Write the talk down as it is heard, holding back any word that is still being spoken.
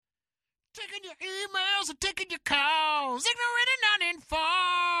Taking your emails and taking your calls. Ignorant and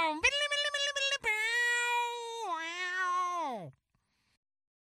uninformed.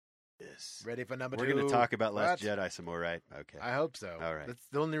 Yes. Ready for number We're 2? going to talk about Last What? Jedi some more, right? Okay. I hope so. All right. That's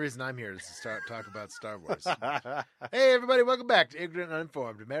the only reason I'm here is to talk about Star Wars. Hey, everybody, welcome back to Ignorant and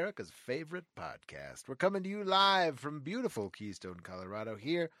Uninformed, America's favorite podcast. We're coming to you live from beautiful Keystone, Colorado,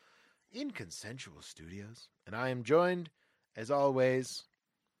 here in Consensual Studios. And I am joined, as always,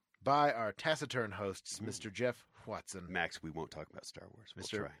 by our taciturn hosts, Mr. Jeff Watson. Max, we won't talk about Star Wars.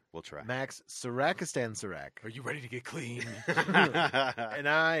 Mr. We'll try. Max Sarakistan Sarak. Are you ready to get clean? And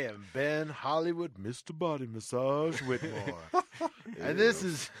I am Ben Hollywood, Mr. Body Massage Whitmore. And this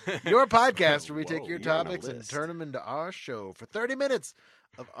is your podcast where we take Whoa, your you're on a topics and list. turn them into our show for 30 minutes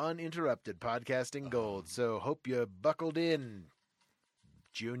of uninterrupted podcasting gold. So hope you buckled in,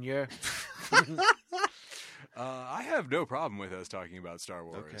 Junior. I have no problem with us talking about Star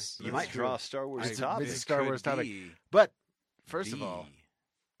Wars. Okay. You might draw a Star Wars It's a topic. busy Star could Wars topic. be But first of the- all,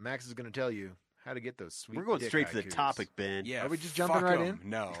 Max is going to tell you how to get those sweet We're going dick straight for the haikus. topic, Ben. Yeah, Are we just jumping fuck right 'em. in?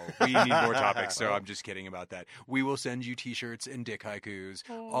 No, we need more topics, so I'm just kidding about that. We will send you T-shirts and dick haikus.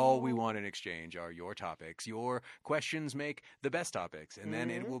 All we want in exchange are your topics. Your questions make the best topics, and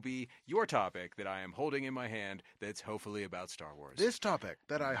then it will be your topic that I am holding in my hand that's hopefully about Star Wars. This topic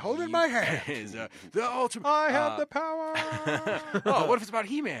that I hold in my hand. is the ultimate. I have the power. Oh, what if it's about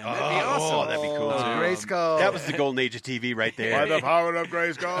He-Man? That'd be awesome. Oh, that'd be cool, too. Grayskull. That was the golden age of TV right there. By the power of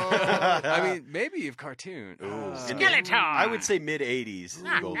Grayskull. I mean, maybe of cartoon. Skeleton. I would say mid 80s,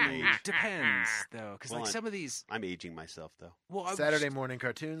 golden age. Depends, though, because Well, like some of these. I'm aging myself, though. Well, Saturday morning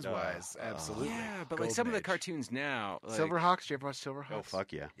cartoons wise, absolutely. Yeah, but like some of the cartoons now, like, Silverhawks. Do you ever watch Silverhawks? Oh,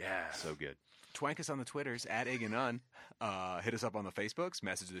 fuck yeah. Yeah. So good. twank us on the Twitters at Ig and Un. Hit us up on the Facebooks,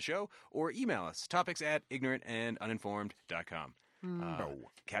 message the show, or email us topics at ignorantanduninformed.com.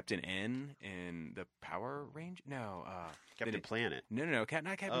 No. Captain N in the Power Range? No. Captain Planet. No, not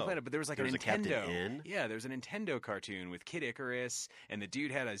Captain Oh. Planet, but there was like There a was a Captain Nintendo. N? Yeah, there was a Nintendo cartoon with Kid Icarus, and the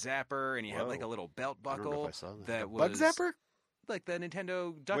dude had a zapper, and he had like Whoa. a little belt I don't know buckle if I saw that. was Bug Zapper? like the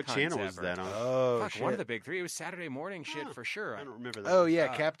Nintendo Duck What Hunt channel was zapper. that on? Oh, Fuck, shit. one of the big three. It was Saturday morning shit Huh. for sure. I don't remember that. Oh, yeah.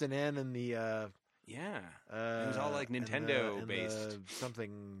 Uh, Captain N and the. Yeah. It was all, like, and the- Nintendo and based. the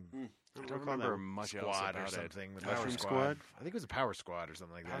something. I don't recall remember that. much else Squad about or something. it. The Power Mushroom Mushroom Squad. Squad? I think it was a Power Squad or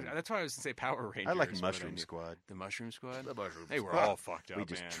something like that. That's why I was going to say Power Rangers. I like but Mushroom knew- Squad. The Mushroom Squad? The Mushroom They were Squad. all fucked up, We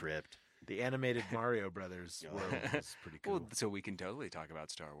just man. tripped. The animated Mario Brothers Oh. world was pretty cool. Well, so we can totally talk about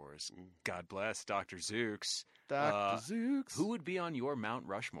Star Wars. God bless Dr. Zooks. Dr. Zooks. Who would be on your Mount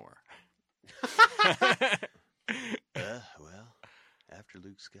Rushmore? Well, after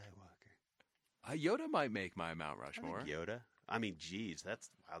Luke Skywalker. Yoda might make my Mount I think Rushmore. Yoda. I mean, geez, that's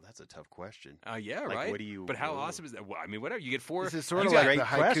a tough question. Yeah, Like, right. what do you- But how whoa. awesome is that? Well, I mean, whatever. You get four. This is sort you of got, like the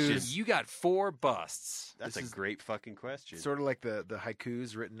great question. haikus. You got 4 busts. That's This a is great fucking question. Sort of like the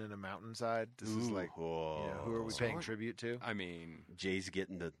haikus written in a mountainside. This is Ooh, like, you know, who are we paying Sort- tribute to? I mean, Jay's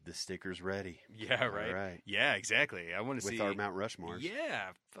getting the stickers ready. yeah, right. All right. Yeah, exactly. I want to With see our Mount Rushmores.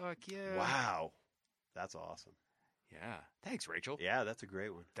 Yeah, fuck yeah. Wow. That's awesome. Yeah. Thanks, Rachel. Yeah, that's a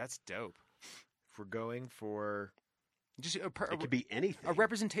great one. That's dope. If we're going for Just It could be anything. a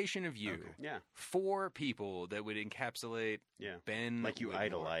representation of you. Okay. Yeah. 4 people that would encapsulate Yeah. Ben. Like you Whitmore.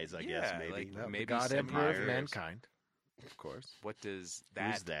 idolize, I guess, Yeah, maybe. like the maybe God some Emperor of years. mankind, of course. What does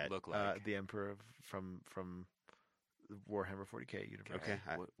Who's that, that? look like? The Emperor from Warhammer 40k universe. Okay.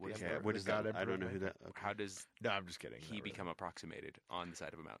 What is okay. that? What The is God that? I Emperor don't know of who that. mankind. Okay. How does No, I'm just kidding. he Not become approximated on the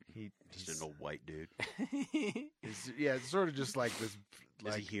side of a mountain? really. Just an old white dude. Yeah, it's sort of just like this. Is he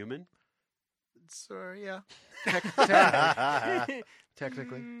Like, human? yeah.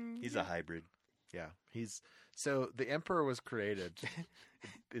 Technically, He's a hybrid. yeah. He's so the Emperor was created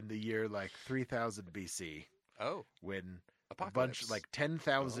in the year like 3000 BC Oh, when a apocalypse. bunch like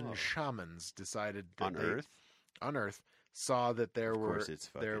 10,000 Oh. shamans decided that On Earth? on Earth saw that there Of were course, it's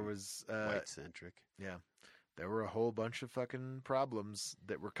fucking there was white centric. there were a whole bunch of fucking problems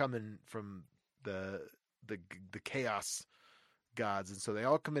that were coming from the chaos gods, and so they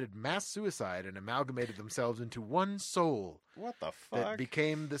all committed mass suicide and amalgamated themselves into one soul What the that fuck?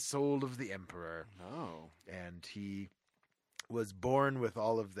 became the soul of the Emperor. No. And he was born with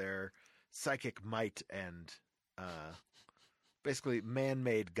all of their psychic might and basically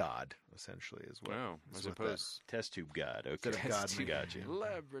man-made God, essentially, is what. Wow. I is what suppose. Test tube god. Okay. Instead of God, Test we tube got you.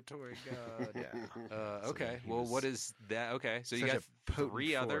 Laboratory god. Yeah. Okay. he Well, was what is that? Okay. So you Such got a potent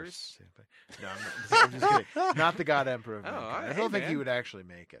 3 force. others. No, I'm just kidding. Not the God Emperor of Oh, mankind. all right, I don't think he man. would actually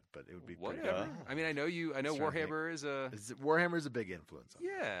make it, but it would be pretty Whatever. good. I mean, I know Trying to think. Warhammer is a Warhammer's a big influence on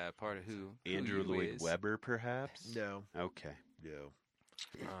yeah part of who Andrew you Lloyd is. Webber, perhaps? me. No, Okay. no.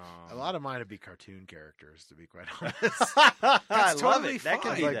 A lot of mine would be cartoon characters, to be quite honest. I love totally it. That could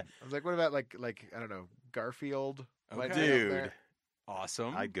fine. be like, that. I was like, what about like I don't know, Garfield? Might Okay. be up Dude. there.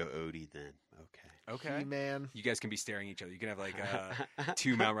 awesome. I'd go Odie then. Okay. Okay. He-Man. You guys can be staring at each other. You can have like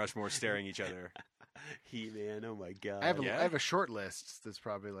two Mount Rushmore staring each other. He-Man. Oh my god. I have Yeah. I have a short list that's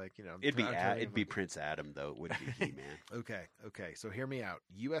probably like It'd be I'm telling you, it'd be like- Prince Adam though. It wouldn't be He-Man. okay. So hear me out.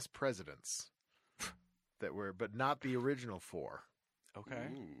 U.S. presidents that were, but not the original four Okay.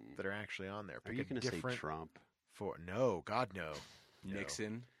 Mm. that are actually on there. Are Pick you a going to say different Trump? four. No, God no. No.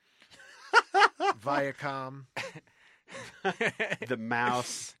 Nixon. Viacom. The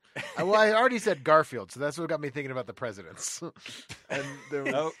mouse. Well, I already said Garfield, so that's what got me thinking about the presidents. And there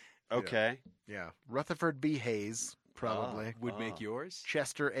was, Oh, okay. yeah, Rutherford B. Hayes probably, Would Oh. make yours.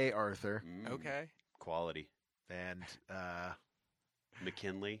 Chester A. Arthur, Mm. Okay. Quality. and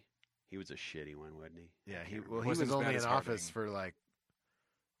McKinley. He was a shitty one, wasn't he? yeah, I he can't well remember. he Wasn't was as bad only as in office Harding. for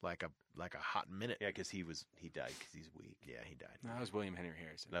like a hot minute. Yeah, because he died because he's weak. Yeah, he died. No, that was William Henry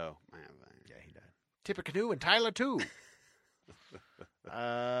Harrison. No. Yeah, he died. Tippecanoe and Tyler too.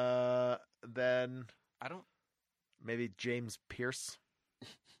 Then I don't. maybe James Pierce,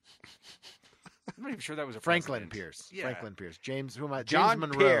 I'm not even sure that was a Franklin president. Pierce, Yeah. Franklin Pierce, James. Who am I? John James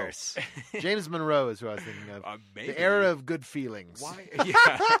Monroe. Pierce. James Monroe is who I was thinking of. Maybe. The era of good feelings. Why?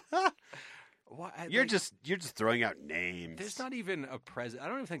 Yeah. Why? You're just throwing out names. There's not even a president. I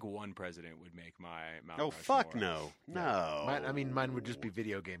don't even think one president would make my Mount Oh Rushmore. fuck no. No. Mine would just be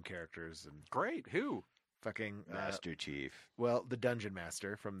video game characters and Great. Who? fucking. Master Chief. Well, the Dungeon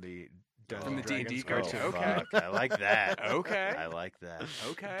Master from the Dungeons From the and D&D Dragons cartoon. cartoon. Okay. fuck. I like that. Okay. I like that.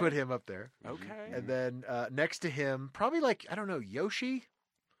 Okay. Put him up there, Okay. and then next to him, probably like I don't know, Yoshi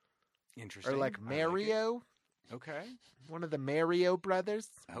Interesting. or like I it. Mario, Okay. one of the Mario brothers.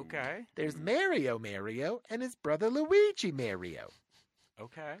 Okay. There's Mario and his brother Luigi Mario.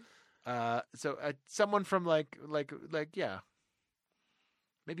 Okay. So someone from like yeah,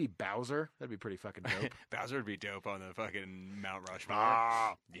 maybe Bowser. That'd be pretty fucking dope. Bowser would be dope on the fucking Mount Rushmore.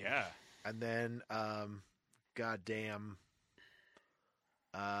 Yeah. And then goddamn,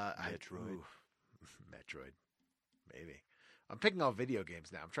 Metroid. Metroid, maybe. I'm picking all video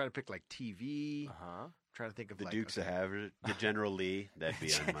games now. I'm trying to pick like TV. Uh-huh. I'm trying to think of The like, Dukes okay. of Hazzard, the General Lee, that'd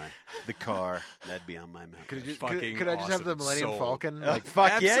be on my. The car, that'd be on my mount. Could, Fucking could I just have the awesome. Millennium Sold. Falcon? Oh, Like,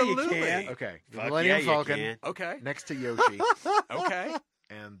 fuck yeah, you Absolutely. can. okay, the Fuck Millennium yeah, you Falcon can. Okay. next to Yoshi Okay.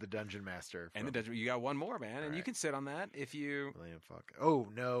 and the Dungeon Master. And the from Dungeon, you got one more, man, and you Alright. can sit on that if you. Millennium Falcon. Oh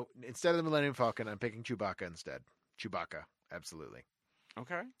no! Instead of the Millennium Falcon, I'm picking Chewbacca instead. Chewbacca, absolutely.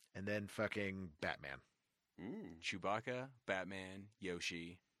 Okay. And then fucking Batman. Mm. Chewbacca, Batman,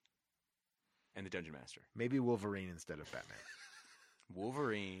 Yoshi, and the Dungeon Master. Maybe Wolverine instead of Batman.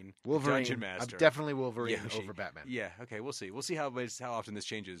 Wolverine, Wolverine. Dungeon Master. I'm definitely Wolverine Yoshi. over Batman. Yeah. Okay. We'll see. We'll see how often this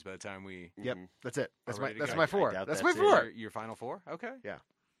changes by the time we. Yep, Mhm. that's it. That's Are my ready to that's go. my I four. doubt That's my that's it. four. Your final four. Okay. Yeah.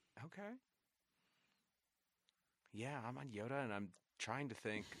 Okay. Yeah, I'm on Yoda, and I'm trying to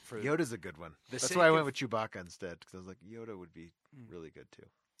think for Yoda's a good one. the That's sake why I of- went with Chewbacca instead because I was like Yoda would be Mm. really good too.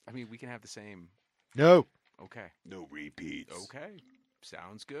 I mean, we can have the same. No, Okay. No repeats. Okay.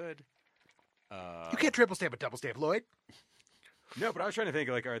 Sounds good. you can't triple stamp a double stamp, Lloyd. No, but I was trying to think.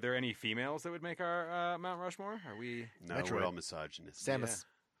 Like, are there any females that would make our Mount Rushmore? Are we? No, Metroid. we're all misogynist. Samus.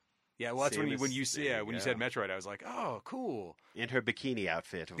 Yeah. Well, that's when you Samus, see there you when you go. said Metroid, I was like, oh, cool. In her bikini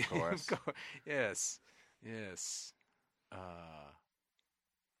outfit, of course. Yes. Yes.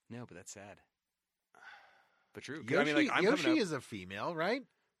 No, but that's sad. But true. 'Cause Yoshi, I mean, like, I'm Yoshi coming up, is a female, right?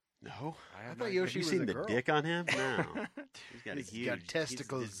 No. I I have thought no Yoshi Have you was seen a the girl. dick on him? No. He's got a He's huge. got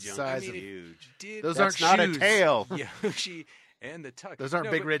testicles his junk size is of- huge. Did Those That's aren't not shoes. a tail. Yoshi and the tuck. Those aren't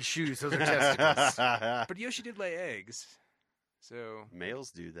No, big but, red shoes. Those are testicles. But Yoshi did lay eggs. So Males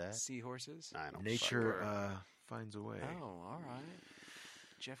do that. seahorses. I don't Nature fucking- finds a way. Oh, all right.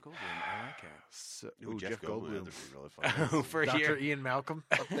 Jeff Goldblum. I like it. So, Ooh, ooh, Jeff Goldblum. That'd be really fun. Oh, for Dr. here. Ian Malcolm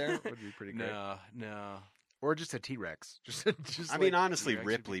up there would be pretty great. No. Or just a T-Rex. Just I mean, like, honestly, T-Rex would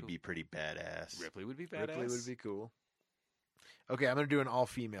be Ripley cool. be pretty badass. Ripley would be badass. Ripley would be cool. Okay, I'm going to do an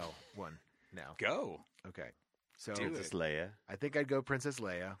all-female one now. Go. Okay. So Do Princess it. Leia, I think I'd go Princess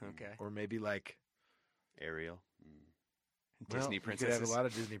Leia. Okay. Or maybe like... Ariel. Disney You princesses. could have a lot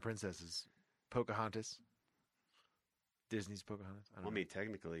of Disney princesses. Pocahontas. Disney's Pocahontas. I don't Well, I know. mean,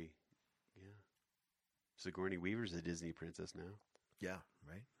 technically, yeah. Sigourney Weaver's a Disney princess now. Yeah,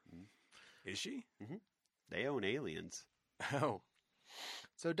 right? Is she? They own aliens. Oh.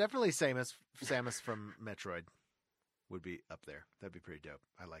 So definitely Samus from Metroid would be up there. That'd be pretty dope.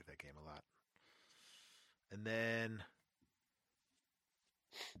 I like that game a lot. And then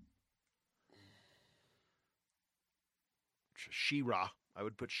She-Ra I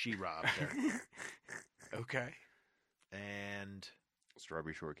would put She-Ra up there. Okay. And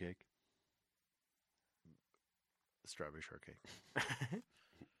Strawberry shortcake. Strawberry Shortcake.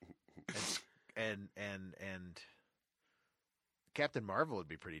 and Captain Marvel would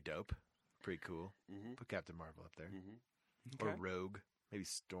be pretty dope. Pretty cool. Mm-hmm. Put Captain Marvel up there. Mm-hmm. Okay. Or Rogue. Maybe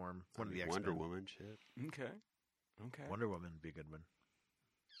Storm. One of the X-Men. Wonder Woman shit. Okay. Okay. Wonder Woman would be a good one.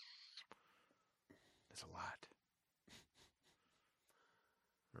 That's a lot.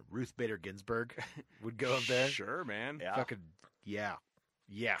 Ruth Bader Ginsburg would go up there. Sure, man. Yeah. Fucking yeah.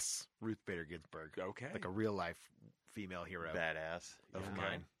 Yes. Ruth Bader Ginsburg. Okay. Like a real life female hero Badass. of Yeah,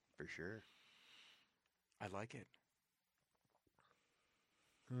 mine. for sure. I like it.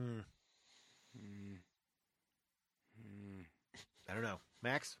 Hmm. Mm. Mm. I don't know.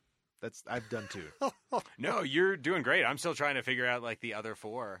 Max? I've done two. No, you're doing great. I'm still trying to figure out like the other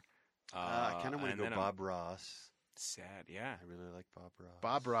four. I kind of want and to go then Bob Ross. Sad, yeah. I really like Bob Ross.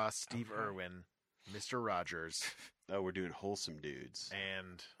 Bob Ross, Steve Okay. Irwin, Mr. Rogers, Oh, we're doing wholesome dudes.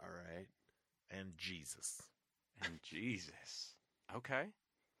 and All right. Jesus. And Jesus. Okay.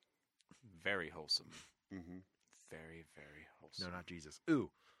 Very wholesome. Mm-hmm. Very, very wholesome. No, not Jesus. Ooh,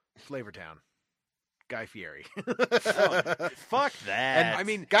 Flavortown. Guy Fieri. Fuck that. I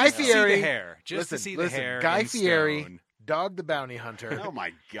mean, Guy just to see Fieri- the hair. Just to see the hair. Guy in Fieri, stone. Dog the Bounty Hunter. oh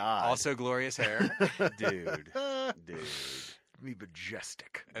my god. Also glorious hair. dude. Dude. Be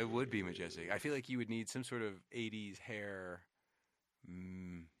majestic. It would be majestic. I feel like you would need some sort of 80s hair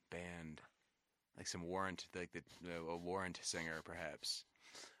band. Like some Warrant, like a Warrant singer, perhaps.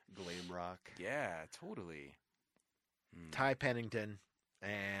 Glam rock. Yeah, totally. Ty Pennington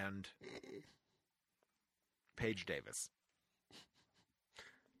and Paige Davis.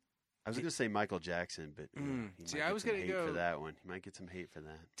 I was going to say Michael Jackson, but he See, might I get was some gonna hate go- for that one. He might get some hate for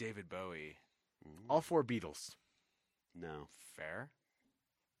that. David Bowie. All four Beatles. No. Fair.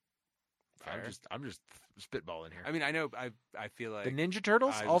 I'm just spitballing here. I mean, I know. I feel like the Ninja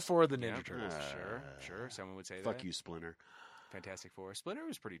Turtles. I All was- four of the Ninja yeah. Turtles. Sure. Someone would say that. Fuck you, Splinter. Fantastic Four. Splinter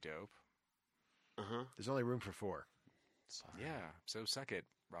was pretty dope. Uh-huh. There's only room for four. Sorry. Yeah. So suck it,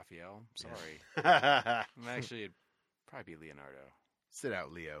 Raphael. Sorry. Yeah. Actually, it'd probably be Leonardo. Sit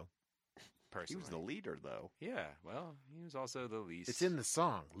out, Leo. he Personally. was the leader, though. Yeah. Well, he was also the least. It's in the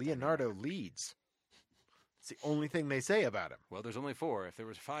song. Leonardo leads. It's the only thing they say about him. Well, there's only 4. If there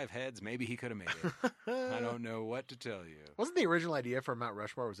was 5 heads, maybe he could have made it. I don't know what to tell you. Wasn't the original idea for Mount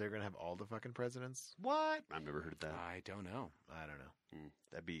Rushmore was they were going to have all the fucking presidents? What? I've never heard of that. I don't know. I don't know.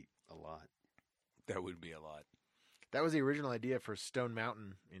 That'd be a lot. That would be a lot. That was the original idea for Stone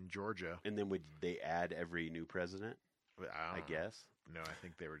Mountain in Georgia. And then would they add every new president? But I don't know. guess. No, I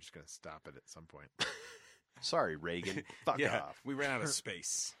think they were just going to stop it at some point. Sorry, Reagan. Fuck yeah, off. we ran out of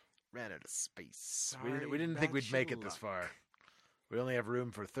space. Ran out of space. Sorry We didn't think about we'd make your it this luck. far. We only have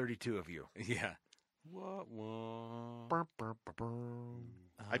room for 32 of you. Yeah. What?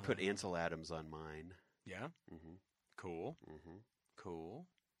 I'd put Ansel Adams on mine. Yeah. Mm-hmm. Cool. Mm-hmm. Cool.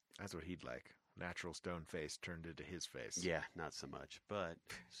 That's what he'd like. Natural stone face turned into his face. Yeah, not so much, but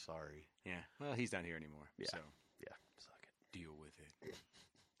sorry. Yeah. Well, he's not here anymore. Yeah. So Yeah, suck it. deal with it.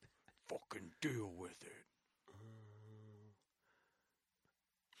 Fucking deal with it.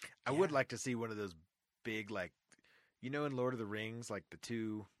 I would like to see one of those big, like, in Lord of the Rings, like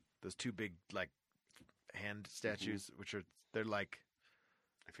those two big, like, hand statues, which they're like,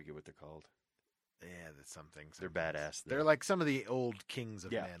 I forget what they're called. yeah, that's something. They're badass. They're like some of the old kings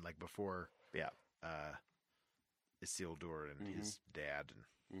of Yeah. men, like before, Yeah. Isildur and his dad,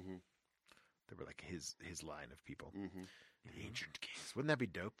 and Mm-hmm. they were like his line of people, Mm-hmm. the ancient kings. Wouldn't that be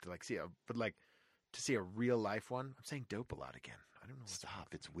dope to like see to see a real life one? I'm saying dope a lot again. I don't know what's Stop.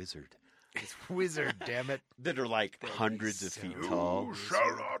 It's Wizard. It's wizard, damn it. That are like That'd be hundreds of so feet cool. tall.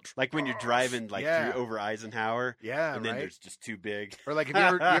 Charlotte. Like when you're driving like Yeah. through over Eisenhower. Yeah, And then right. there's just too big. Or like,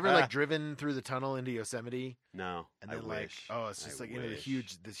 have you ever like driven through the tunnel into Yosemite? No. And I then like, wish. oh, it's just I like into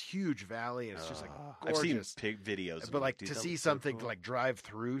wish. this huge valley, and it's just like I've seen gorgeous. pig videos. I'm But like dude, to that see looks so something to cool. like drive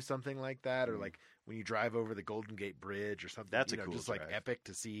through something like that, or Mhm. like when you drive over the Golden Gate Bridge or something. That's a cool just like drive. epic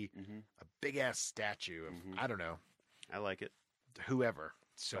to see Mhm. a big ass statue of Mhm. I don't know I like it. whoever.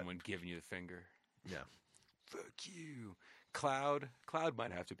 Someone giving you the finger. Yeah. Fuck you. Cloud. Cloud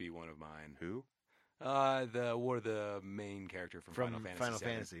might have to be one of mine. Who? The main character from Final Fantasy. VII.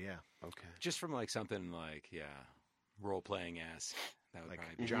 Fantasy, yeah, Okay. Just from like something like role playing ass. That would Like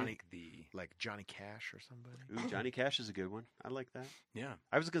probably be Johnny- the like Johnny Cash or somebody. Ooh, Johnny Cash is a good one. I like that. yeah.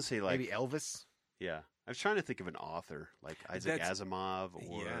 I was gonna say like Maybe Elvis. yeah. I was trying to think of an author like Isaac That's- Asimov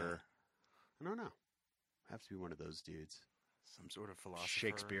or yeah. I don't know. Have to be one of those dudes. Some sort of philosopher.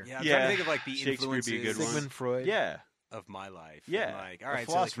 Shakespeare. Yeah, I'm Yeah. trying to think of like the Shakespeare would be a influences. good one. Sigmund Freud. Yeah. of my life. Yeah, And like, all a right,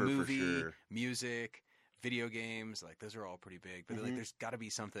 so like philosopher for movie, sure. music, video games, like those are all pretty big. But like, Mhm. there's got to be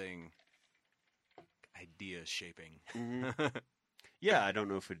something idea shaping. Mhm. Yeah, I don't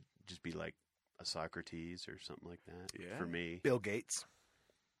know if it'd just be like a Socrates or something like that. Yeah. For me, Bill Gates.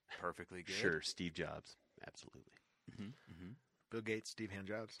 Perfectly good. sure, Steve Jobs, absolutely. Mm-hmm. Bill Gates, Steve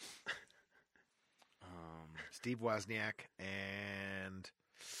Handjobs, Um, Steve Wozniak, and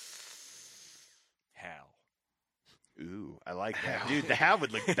Hal. Ooh, I like that, Hal. dude. The Hal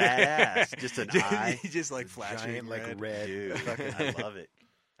would look badass. Just an eye, just like flashing giant like red. red dude. fucking I love it.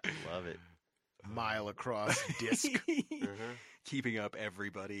 I love it. mile across disc. Uh-huh. Keeping up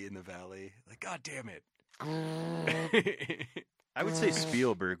everybody in the valley. Like, God damn it. I would say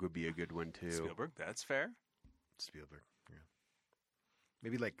Spielberg would be a good one too. Spielberg, that's fair. Spielberg. Yeah.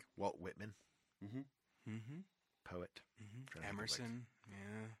 Maybe like Walt Whitman, Mm-hmm. Mm-hmm. poet. Trying to think of, like- Emerson.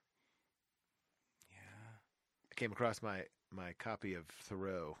 Yeah. Yeah. I came across my copy of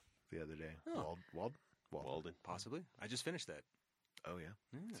Thoreau the other day. Oh. Wald. Walden. Possibly. I just finished that. Oh yeah.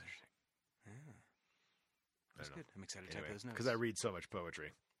 Yeah. Interesting. Yeah. I That's don't know. good. I'm excited to type those notes. Because I read so much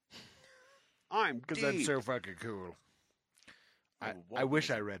poetry. I'm Because I'm deep. so fucking cool. I Walt wish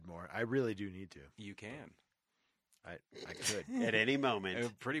I Whitman. read more. I really do need to. You can. I could. At any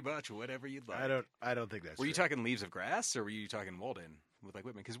moment. Pretty much whatever you'd like. I don't think that's Were you true. talking Leaves of Grass or were you talking Walden with like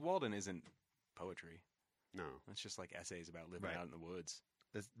Whitman? Because Walden isn't poetry. No. It's just like essays about living Right. out in the woods.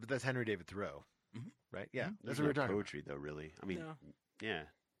 But that's Henry David Thoreau. Mhm. Right? Yeah. Mhm. That's There's what we're no talking poetry though, really. I mean, No. yeah.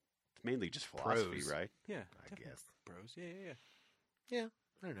 It's mainly just philosophy, Prose. right? Yeah. about, I definitely. guess. Prose. Yeah.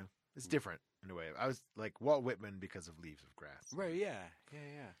 I don't know. It's different in a way. I was like Walt Whitman because of Leaves of Grass. Right. Yeah.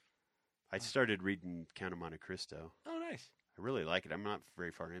 Yeah. I started reading Count of Monte Cristo. Oh, nice. I really like it. I'm not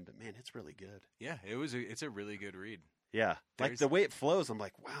very far in, but man, it's really good. Yeah. It's a really good read. Yeah, like There's- the way it flows, I'm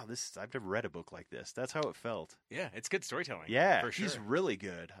like, wow, I've never read a book like this. That's how it felt. Yeah. It's good storytelling. Yeah, For sure. he's really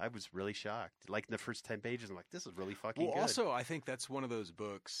good. I was really shocked. Like in the first 10 pages, I'm like, this is really fucking Well, good. also, I think that's one of those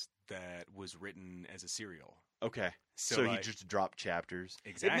books that was written as a serial. okay, So, so he like, just dropped chapters. It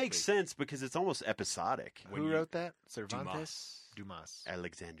Exactly. makes sense because it's almost episodic. when Who you- wrote that? Cervantes? Dumas. Dumas.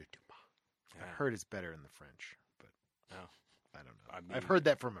 Alexander Dumas. Yeah. I heard it's better in the French, but Oh. I don't know. I mean- I've heard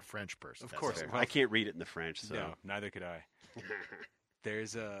that from a French person. Of That's course. fair. Well- I can't read it in the French, so No, neither could I.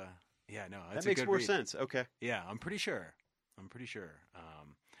 There's a yeah, no, that that's makes a good more read. sense. Okay, Yeah, I'm pretty sure.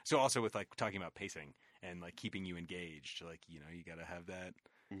 So also with like talking about pacing and like keeping you engaged, like you got to have that.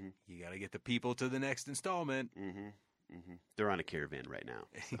 Mhm. You got to get the people to the next installment they're on a caravan right now.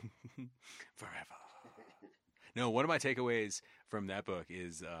 forever. No, one of my takeaways from that book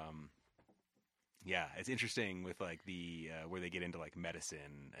is, yeah, it's interesting with like the where they get into like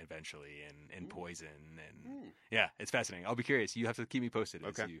medicine eventually and poison and yeah, it's fascinating. I'll be curious. You have to keep me posted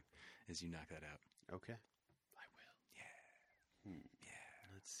Okay. as you knock that out. Okay, I will. Yeah.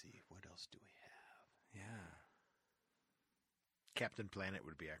 Let's see. What else do we have? Yeah. Captain Planet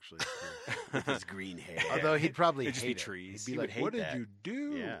would be actually cool. With his green hair. Although he'd probably It'd just hate be it. trees. He'd He be would like, hate "What that. did you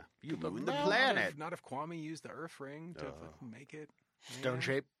do? Yeah, you to ruined the mountain?" planet. Not if Kwame used the Earth ring to Oh. fucking make it Stone Yeah.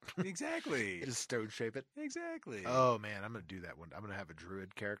 shape? Exactly. Just stone shape it? Exactly. Oh man, I'm gonna do that one. I'm gonna have a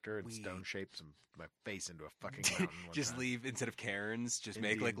druid character and We- stone shape my face into a fucking mountain. One Just time. leave instead of Cairns, just In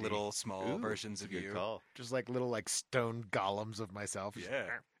make like D&D. little small Ooh, versions of good you. call. just like little like stone golems of myself. Just-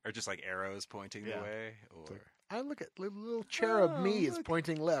 Yeah. Or just like arrows pointing Yeah. the way. Or like, I look at little cherub Oh, me is look-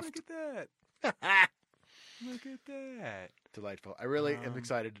 pointing look left. at that. Look at that. Delightful. I really am Um,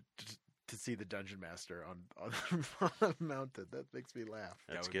 excited to see the dungeon master on a mountain. That makes me laugh.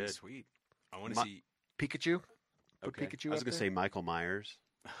 That That's would good. be sweet. I want to My- see. Pikachu. Put Okay. Pikachu I was up gonna there? say Michael Myers.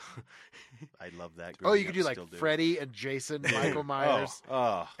 I love that. Oh, growing you could up, do like still do. Freddy and Jason, Michael Myers,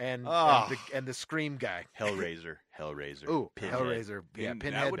 Oh, and Oh. and the Scream guy. Hellraiser. Hellraiser. Ooh, Pinhead. Hellraiser. Yeah, Pin-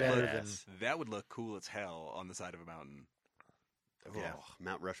 Pinhead that would better look, than that would look cool as hell on the side of a mountain. Oh, Yeah.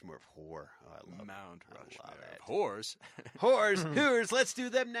 Mount Rushmore of horror. Oh, I love Mount I love Rushmore. it. Whores. Whores, whores, let's do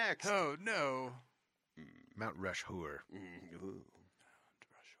them next. Oh no. Mount Rushmore. Ooh.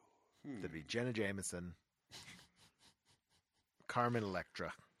 That'd be Jenna Jameson, Carmen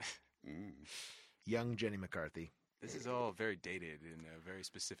Electra, Mm. young Jenny McCarthy. This is all very dated in a very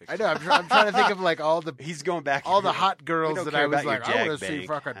specific. I know. I'm trying to think of like all the He's going back. all the hot We girls don't that care I was about your like, I want to Jag see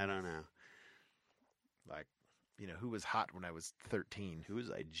Bank. fucking I don't know. like, who was hot when I was 13. Who was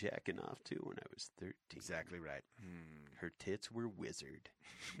I jacking off to when I was 13? Exactly right. Hmm. Her tits were wizard.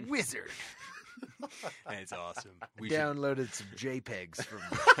 Wizard. It's awesome. We Downloaded some JPEGs from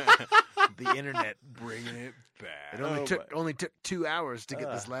should the internet. bringing it back. It only Oh, only took 2 hours to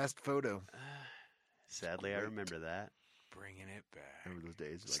get this last photo. Sadly, I remember that. Bringing it back. Remember those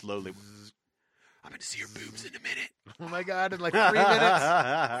days? Like, Slowly. I'm going to see your boobs in a minute. Oh my God! In like 3 minutes,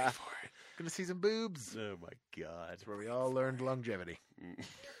 wait for it. Gonna see some boobs. Oh my God. That's where we all learned longevity,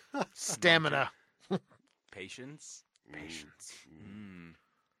 Mm. stamina, Patience. patience.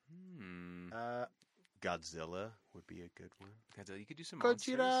 Godzilla would be a good one. Godzilla, you could do some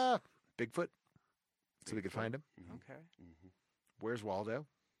monsters. Gojira, Bigfoot, so we could find him. Okay. Mm-hmm. Where's Waldo?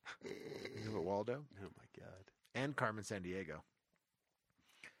 You know what Waldo? Oh my God. And Carmen Sandiego.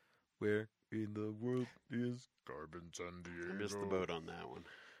 Where in the world is Carmen Sandiego? I missed the boat on that one.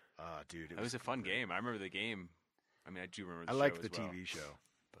 Ah, dude, It was a fun game. I remember the game. I mean, I do remember the I show like as the well, TV show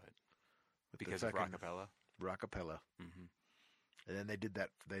but with because the of fucking Rockapella. Rockapella. Hmm. And then they did that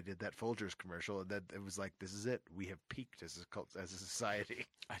Folgers commercial, and that it was like, this is it. We have peaked as a society.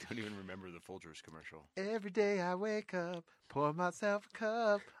 I don't even remember the Folgers commercial. Every day I wake up, pour myself a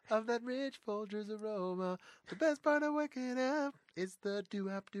cup of that rich Folgers aroma. The best part of waking up is the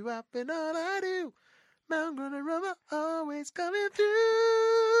doo-wop, and all I do, Mount Grown aroma always coming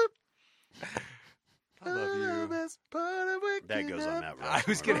through. I love The you. best part of waking That goes on up. that I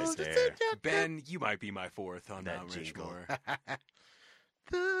was gonna right say, there. Ben, you might be my fourth on That Mount jingle. Richmore.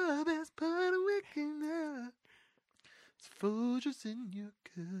 The best part of waking up is Folgers in your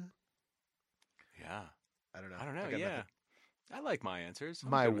cup. Yeah. I don't know. I don't know. got Yeah. nothing. I like my answers. I'm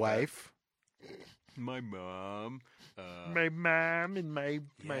My good with that. wife. My mom. My mom and my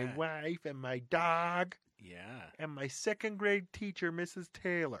Yeah. wife and my dog Yeah. and my second grade teacher, Mrs.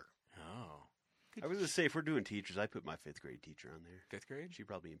 Taylor. Oh. I was going to say, if we're doing teachers, I put my 5th grade teacher on there. 5th grade? She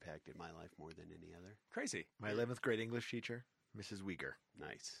probably impacted my life more than any other. Crazy. My 11th grade English teacher, Mrs. Uyghur.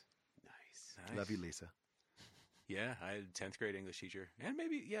 Nice. Nice. Nice. Love you, Lisa. Yeah, I had 10th grade English teacher. And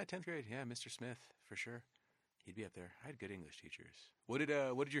maybe, 10th grade. Yeah, Mr. Smith, for sure. He'd be up there. I had good English teachers. What did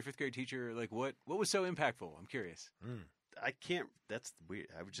your 5th grade teacher, like, what was so impactful? I'm curious. I can't. That's weird.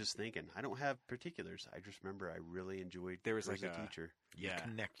 I was just thinking. I don't have particulars. I just remember I really enjoyed There was her as like a a- teacher. Yeah.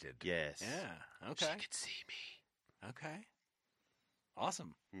 Connected. Yes. Yeah. She Okay. could see me. Okay.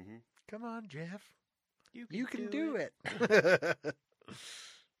 Awesome. Mm-hmm. Come on, Jeff. You can do it.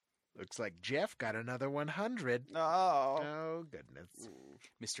 Looks like Jeff got another 100. Oh. Oh, goodness.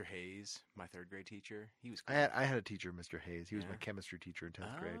 Mr. Hayes, my 3rd grade teacher. He was I cool. had a teacher, Mr. Hayes. He was my Yeah. chemistry teacher in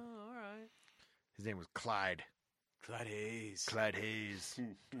 10th grade. Oh, all right. His name was Clyde. Clyde Hayes. Clyde Hayes.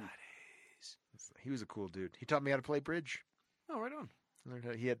 Clyde Hayes. He was a cool dude. He taught me how to play bridge. Oh, right on.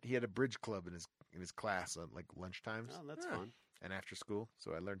 He had a bridge club in his class on like lunchtimes Oh, that's Yeah. fun. and after school.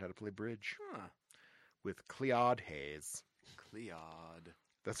 So I learned how to play bridge Huh. with Cleod Hayes. Cleod.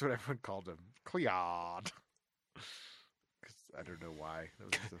 That's what everyone called him, Cleod. 'Cause I don't know why that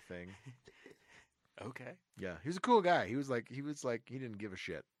was just a thing. Okay. Yeah, he was a cool guy. He was like he didn't give a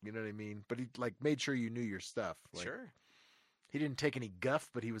shit. You know what I mean? But he like made sure you knew your stuff. Like, Sure. He didn't take any guff,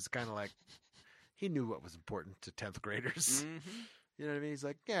 but he was kind of like he knew what was important to 10th graders. Mm-hmm. You know what I mean? He's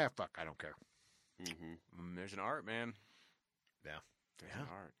like, yeah, fuck, I don't care. Mm-hmm. There's an art, man. Yeah. There's Yeah. an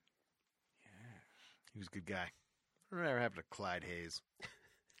art. Yeah. He was a good guy. Whatever happened to Clyde Hayes?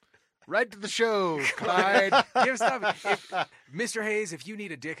 Right to the show, Clyde. Give stuff. Mr. Hayes, if you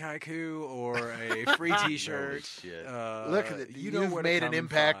need a dick haiku or a free T-shirt, shit. Look, you you've know where to made come an and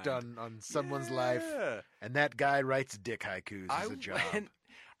impact find. on someone's life, Yeah. and that guy writes dick haikus as a job.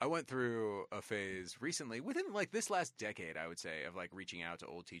 I went through a phase recently, within like this last decade, I would say, of like reaching out to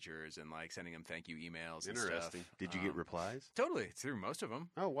old teachers and like sending them thank you emails. And Interesting. stuff. Did you get replies? Totally, through most of them.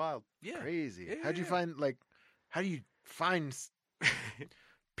 Oh, wow. Yeah. Crazy. Yeah, How'd you yeah. find how do you find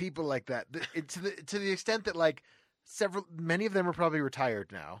people like that? To the extent that like many of them are probably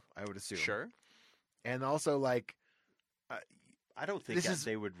retired now, I would assume. Sure. And also like I don't think This is-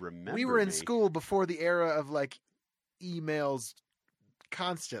 they would remember we were in me. school before the era of like emails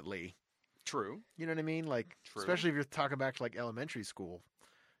constantly. True. You know what I mean? Like, True. especially if you're talking back to like elementary school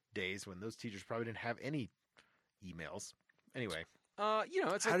days when those teachers probably didn't have any emails. Anyway,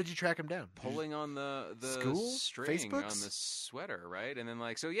 It's how like did you track them down? pulling on the School? string on Facebooks? the sweater, right? And then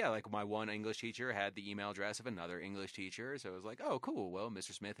like my one English teacher had the email address of another English teacher, so it was like, oh, cool. Well,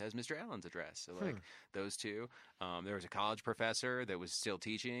 Mr. Smith has Mr. Allen's address, so like those two. There was a college professor that was still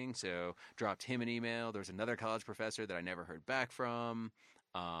teaching, so dropped him an email. There was another college professor that I never heard back from.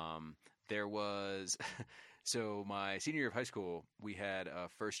 There was so my senior year of high school, we had a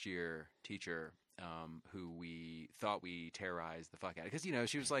first year teacher who we thought we terrorized the fuck out of, because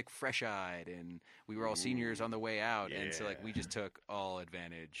she was like fresh-eyed and we were all seniors on the way out, and so like we just took all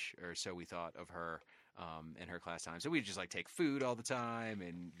advantage, or so we thought, of her in her class time. So we'd just like take food all the time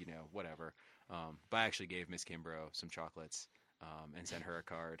and whatever. But I actually gave Miss Kimbrough some chocolates and sent her a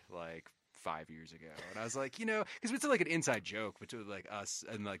card like 5 years ago. And I was like, because it's like an inside joke between like us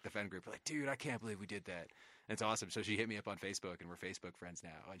and like the Fen group. We're like, dude, I can't believe we did that. And it's awesome. So she hit me up on Facebook, and we're Facebook friends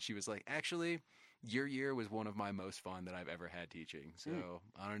now. And she was like, actually, your year was one of my most fun that I've ever had teaching. So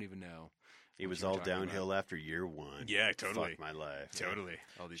I don't even know. It was all downhill after year one. Yeah, totally. Fuck my life. Totally.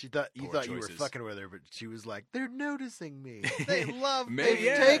 All these She thought you poor thought you were choices. fucking with her, but she was like, "They're noticing me. They love me. Maybe, They've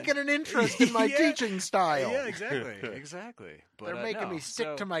yeah. taken an interest in my Yeah. teaching style. Yeah, exactly. Exactly. But, They're making no. me stick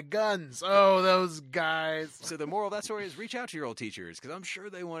So- to my guns. Oh, those guys." So the moral of that story is reach out to your old teachers, because I'm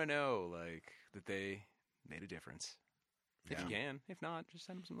sure they want to know like that they made a difference. If you can. If not, just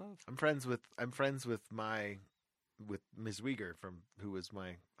send them some love. I'm friends with Ms. Uyghur who was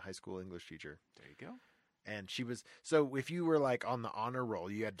my high school English teacher. There you go. And she was so if you were like on the honor roll,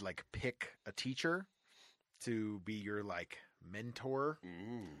 you had to like pick a teacher to be your like mentor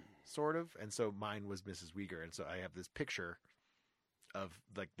sort of. And so mine was Mrs. Uyghur, and so I have this picture of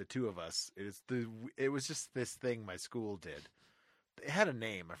like the two of us. It was just this thing my school did. It had a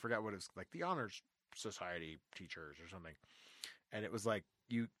name. I forgot what it was, like the Honors Society teachers or something. And it was like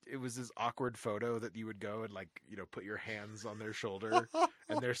it was this awkward photo that you would go and like, put your hands on their shoulder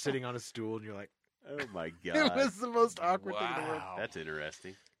and they're sitting on a stool and you're like, Oh my god. it was the most awkward thing in the world. Wow. That's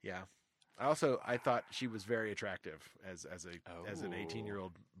interesting. Yeah. I thought she was very attractive as an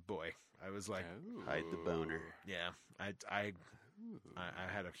 18-year-old boy. I was like, Hide the boner. yeah, I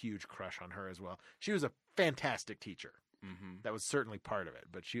had a huge crush on her as well. She was a fantastic teacher. Mm-hmm. That was certainly part of it,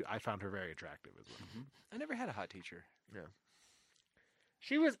 but I found her very attractive as well. I never had a hot teacher. Yeah.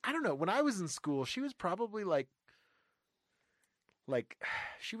 She was, I don't know, when I was in school, she was probably like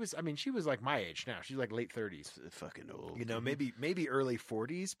she was like my age now. She's like late 30s. Fucking old. Maybe early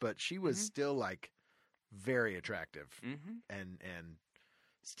 40s, but she was still like very attractive. Mm-hmm. And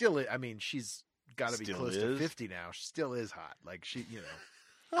still, I mean, she's got to be Still close to is? 50 now. She still is hot. Like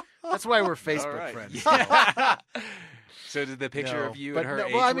that's why we're Facebook All right. friends. Yeah. So did the picture No, of you but and her no,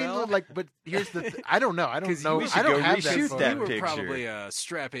 age well, I mean, well? but here's the I don't know. I don't 'Cause know. we I should don't go have that reshoot photo. that you were picture. probably a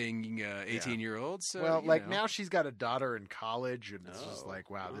strapping 18-year-old. So Well, like know. now she's got a daughter in college, and it's just Oh, like,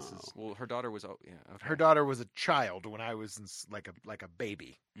 wow, this wow. is. Well, her daughter was. Oh, yeah. Okay. Her daughter was a child when I was like a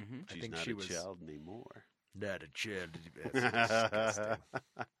baby. Mm-hmm. I She's think not she a was child anymore. not a child. That's disgusting.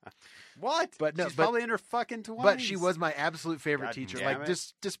 What? But no, She's but- probably in her fucking 20s. But she was my absolute favorite God teacher. damn Like,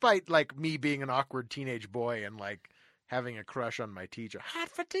 it. despite like me being an awkward teenage boy and like having a crush on my teacher, hot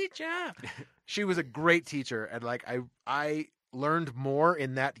for teacher. She was a great teacher, and like I learned more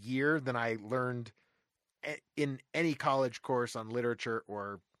in that year than I learned in any college course on literature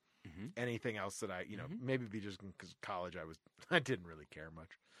or Mm-hmm. anything else that I, maybe be just because college I didn't really care much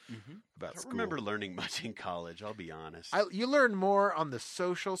Mm-hmm. about I don't school. remember learning much in college, I'll be honest. You learn more on the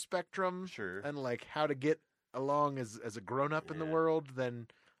social spectrum Sure. and like how to get along as a grown up in the Yeah. world than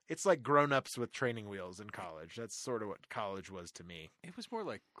it's like grown ups with training wheels in college. That's sort of what college was to me. It was more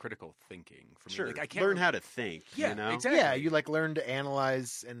like critical thinking for me. Sure. Like, I can't learn how to think. Yeah, you know? exactly. Yeah, you like learn to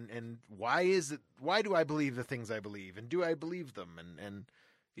analyze and why do I believe the things I believe and do I believe them and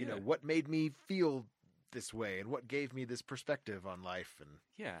you know Yeah. what made me feel this way and what gave me this perspective on life and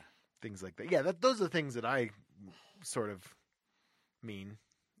Yeah. things like that. Yeah, those are the things that I sort of mean.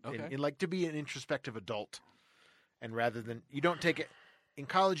 Okay. In like to be an introspective adult, and rather than you don't take it in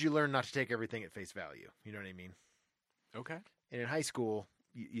college, you learn not to take everything at face value. You know what I mean? Okay. And in high school,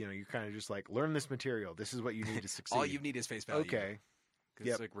 you know, you're kind of just like learn this material. This is what you need to succeed. All you need is face value. Okay, 'Cause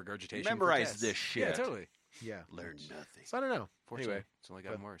Yep. it's like regurgitation. Memorize for tests. this shit. Yeah, totally. yeah. Learn nothing. So I don't know. Fortunately, Anyway, it's only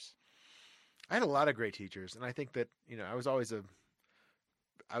gotten worse. I had a lot of great teachers, and I think that I was always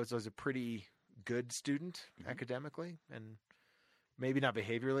a pretty good student academically, and maybe not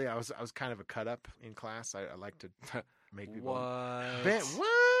behaviorally. I was kind of a cut up in class. I like to make people What?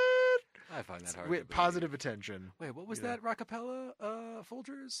 What? I find that hard. With to believe. positive attention. Wait, what was you know. that Rockapella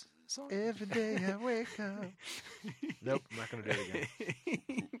Folgers song? Every day I wake up. Nope, I'm not gonna do it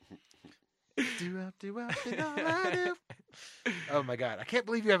again. Do up, and all I do. Oh my god, I can't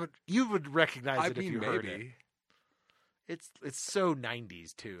believe you haven't. You would recognize I it if mean, you heard it. maybe. It's so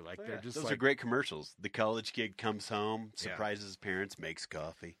 90s too. Like they're just Those like are great commercials. The college kid comes home, Yeah. surprises his parents, makes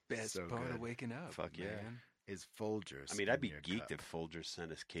coffee. Best So part good. of waking up. Fuck yeah. man. is Folgers. I mean, I'd be in your geeked cup. if Folgers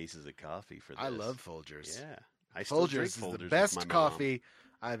sent us cases of coffee for this. I love Folgers. Yeah. I still drink Folgers is Folgers the with best my mom. coffee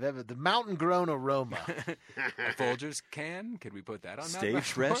I've ever. The mountain grown aroma. A Folgers can? Could we put that on Mount Stay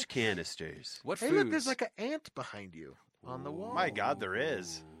Rushmore? fresh canisters. What Hey, foods? look, there's like an ant behind you on the wall. My God, there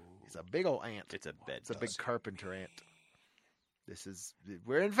is. It's a big old ant. It's a bed. It's a big bug. carpenter ant.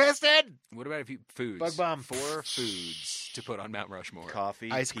 We're infested. What about if you foods? Bug bomb. 4 foods to put on Mount Rushmore. Coffee,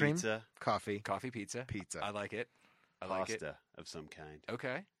 Ice cream? pizza, Coffee, Coffee, pizza. pizza. I like it. I like it. pasta of some kind.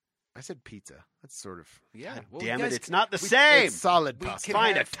 Okay. I said pizza. That's sort of Yeah. God Well, damn you it! guys- It's not the same. it's solid we pasta. can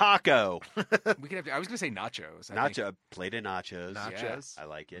Find have- a taco. We could have. I was going to say nachos. I think. Plate of nachos. Nachos. I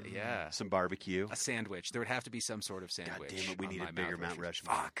like it. Yeah. Some barbecue. A sandwich. There would have to be some sort of sandwich. damn it, we on need my a bigger Mount Mount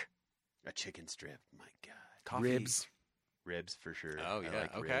Rushmore. Fuck. A chicken strip. My God. Coffee. Ribs, Ribs for sure. Oh, I yeah,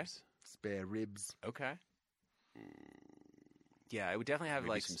 like okay. Ribs. spare ribs. Okay. Yeah, I would definitely have Maybe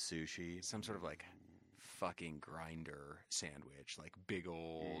like some sushi. some sort of like fucking grinder sandwich, like big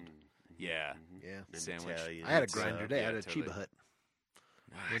old. Mm. Yeah. Mhm. Yeah. And Sandwich. Italian I had a stuff. grinder day. I yeah, had a totally. Chiba Hut.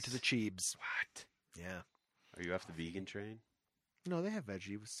 Nice. Went to the Cheebs. What? Yeah. Are you off the vegan train? No, they have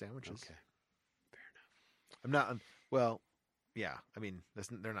veggie with sandwiches. Okay. I'm not. Well, yeah. I mean,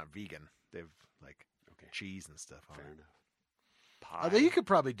 they're not vegan. They have like Okay. cheese and stuff on Fair it. enough. Pie. Although you could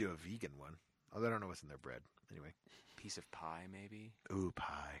probably do a vegan one. Although I don't know what's in their bread. Anyway. piece of pie, maybe Ooh,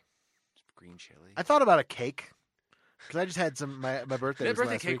 pie. Just green chili. I thought about a cake. Because I just had some, my birthday That was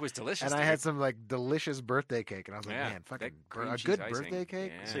birthday last cake week, was delicious. and I dude. had some like delicious birthday cake, and I was like, Yeah, man, fucking that cream a cheese good icing. birthday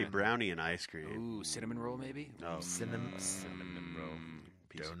cake. Yeah. Say brownie and ice cream. Ooh, cinnamon roll, maybe. No. Cinnamon roll.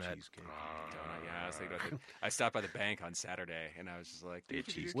 Piece of donut. cheesecake. Donut, yeah, I was thinking about that. I stopped by the bank on Saturday, and I was just like, They had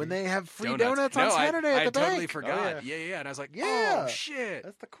cheesecake. When they have free donuts on No, Saturday I at the totally bank. forgot. Oh, yeah. Yeah, and I was like, Yeah. oh shit.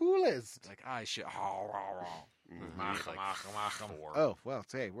 That's the coolest. Like I should. Four. Oh, well,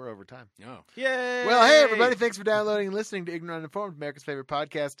 hey, we're over time. No. Yay! Well, hey, everybody. Thanks for downloading and listening to Ignorant Uninformed, America's favorite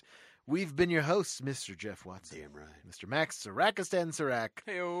podcast. We've been your hosts, Mr. Jeff Watson, Damn right. Mr. Max Sarakistan Sarak,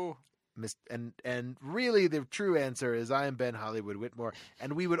 Hey-o. and really the true answer is I am Ben Hollywood Whitmore,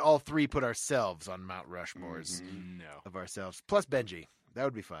 and we would all three put ourselves on Mount Rushmores No. of ourselves, plus Benji. That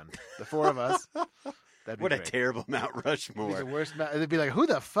would be fun. The four of us. That'd be What a great. terrible Mount It'd be the Rushmore. worst. It'd be like, who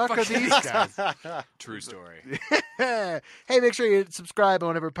the fuck are these guys? True story. Hey, make sure you subscribe on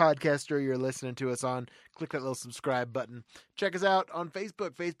whatever podcaster you're listening to us on. Click that little subscribe button. Check us out on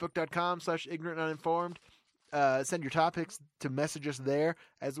Facebook, facebook.com/ignorantuninformed. Send your topics to message us there,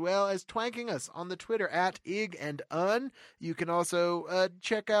 as well as twanking us on the Twitter @ig&un. You can also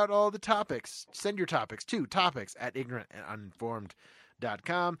check out all the topics. Send your topics to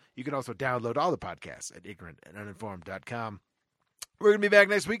topics@ignorantuninformed.com. You can also download all the podcasts at ignorantuninformed.com. We're going to be back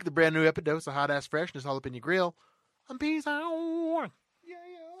next week with a brand new episode of Hot Ass Freshness all up in your grill. Peace out.